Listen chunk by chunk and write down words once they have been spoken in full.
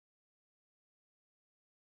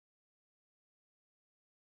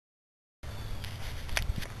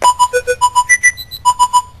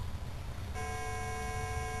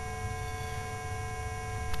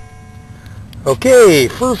Okay,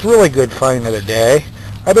 first really good find of the day.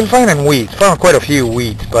 I've been finding wheats. Found quite a few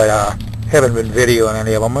wheats, but haven't been videoing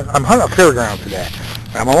any of them. I'm hunting at Fairgrounds today.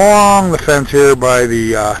 I'm along the fence here by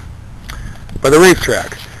the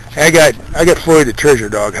racetrack. I got Floyd the treasure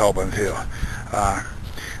dog helping too.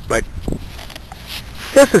 But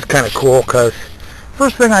this is kind of cool because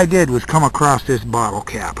first thing I did was come across this bottle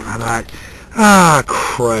cap, and I thought,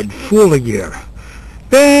 crud, fooled again.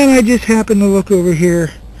 Then I just happened to look over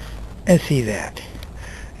here and see that,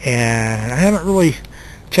 and I haven't really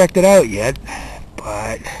checked it out yet,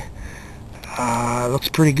 but it looks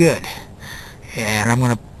pretty good. And I'm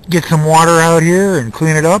gonna get some water out here and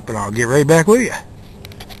clean it up, and I'll get right back with you.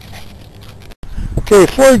 Okay,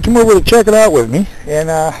 Floyd come over to check it out with me, and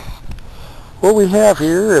what we have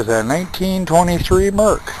here is a 1923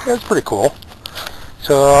 Merc. That's pretty cool.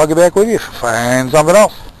 So I'll get back with you if I find something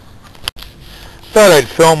else. Thought I'd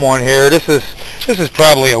film one here. This is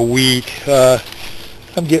probably a wheat.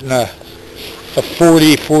 I'm getting a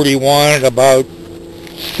 40-41 at about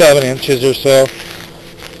 7 inches or so.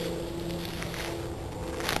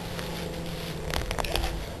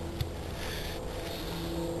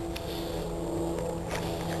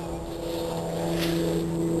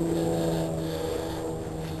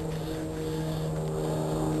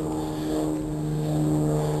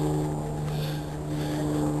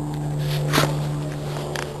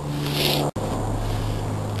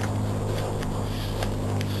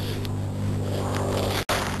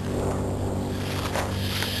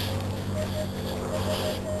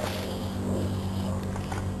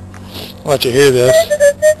 Let you hear this.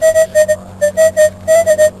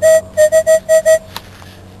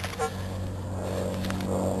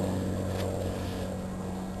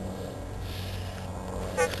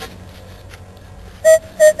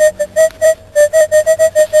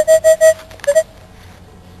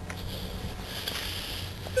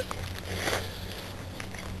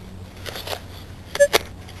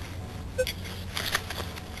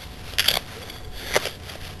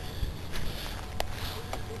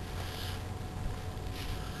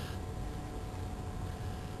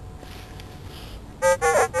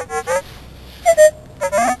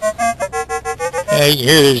 You can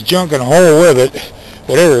hear there's junk in a hole with it,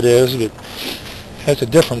 whatever it is, but that's a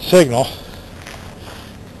different signal.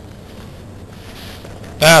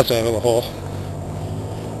 That's out of the hole.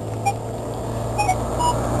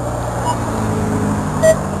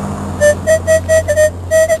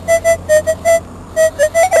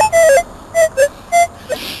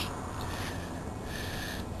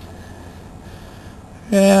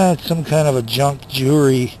 Yeah, it's some kind of a junk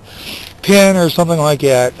jewelry pin or something like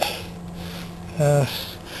that. Oh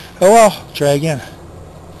well, try again.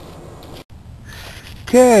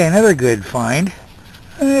 Okay, another good find.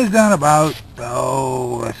 It's down about,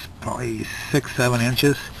 that's probably 6-7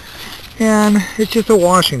 inches. And it's just a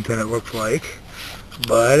Washington, it looks like.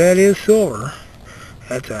 But it is silver.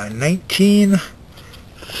 That's a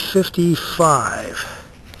 1955.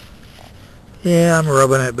 Yeah, I'm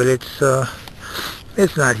rubbing it, but it's not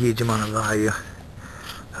a huge amount of value.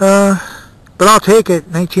 But I'll take it.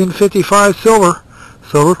 1955 silver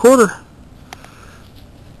quarter.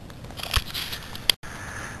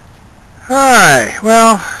 Alright,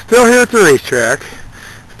 well, still here at the racetrack.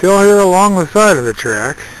 Still here along the side of the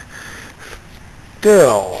track.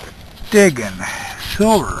 Still digging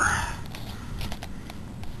silver.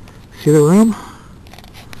 See the rim?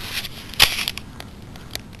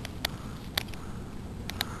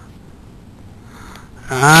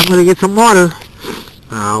 I'm going to get some water.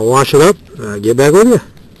 I'll wash it up and I'll get back with you.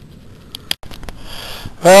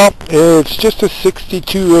 Well, it's just a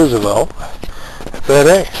 62 Roosevelt. But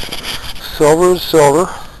hey, silver is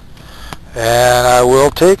silver, and I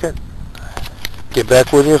will take it. Get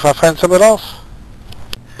back with you if I find something else.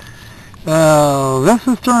 Well, this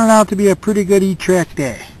is turning out to be a pretty good E-trac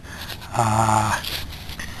day. I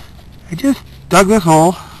just dug this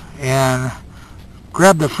hole and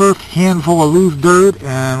grabbed the first handful of loose dirt,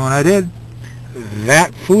 and when I did,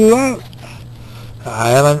 that flew out. I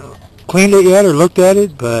haven't cleaned it yet or looked at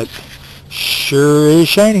it, but sure is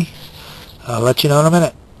shiny. I'll let you know in a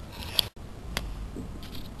minute.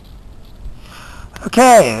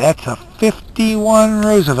 Okay, that's a 51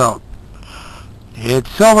 Roosevelt.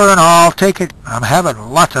 It's silver and I'll take it. I'm having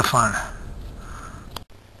lots of fun.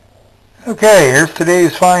 Okay, here's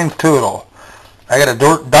today's finds total. I got a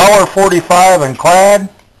 $1.45 in clad.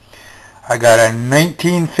 I got a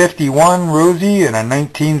 1951 Rosie and a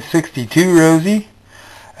 1962 Rosie,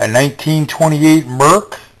 a 1928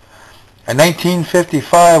 Merc, a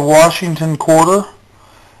 1955 Washington quarter,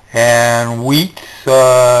 and wheat,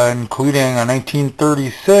 including a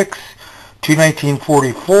 1936, 2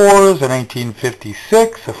 1944s, a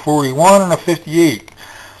 1956, a 41, and a 58.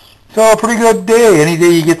 So a pretty good day. Any day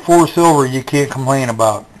you get 4 silver, you can't complain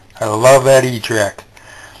about. I love that E-trac.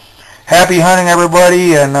 Happy hunting,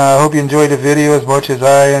 everybody, and I hope you enjoyed the video as much as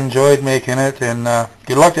I enjoyed making it, and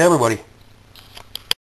good luck to everybody.